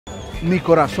Mi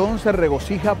corazón se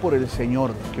regocija por el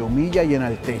Señor, que humilla y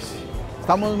enaltece.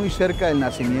 Estamos muy cerca del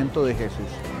nacimiento de Jesús.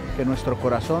 Que nuestro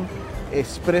corazón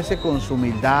exprese con su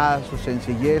humildad, su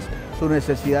sencillez, su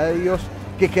necesidad de Dios,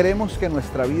 que queremos que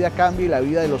nuestra vida cambie y la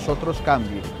vida de los otros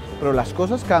cambie. Pero las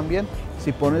cosas cambian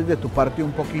si pones de tu parte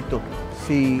un poquito,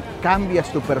 si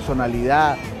cambias tu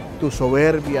personalidad, tu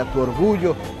soberbia, tu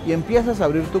orgullo y empiezas a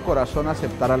abrir tu corazón a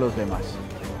aceptar a los demás.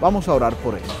 Vamos a orar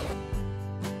por eso.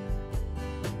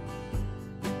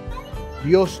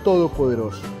 Dios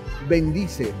Todopoderoso,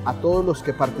 bendice a todos los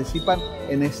que participan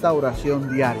en esta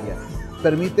oración diaria.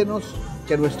 Permítenos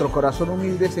que nuestro corazón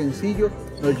humilde y sencillo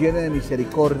nos llene de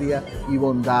misericordia y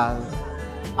bondad.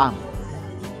 Amén.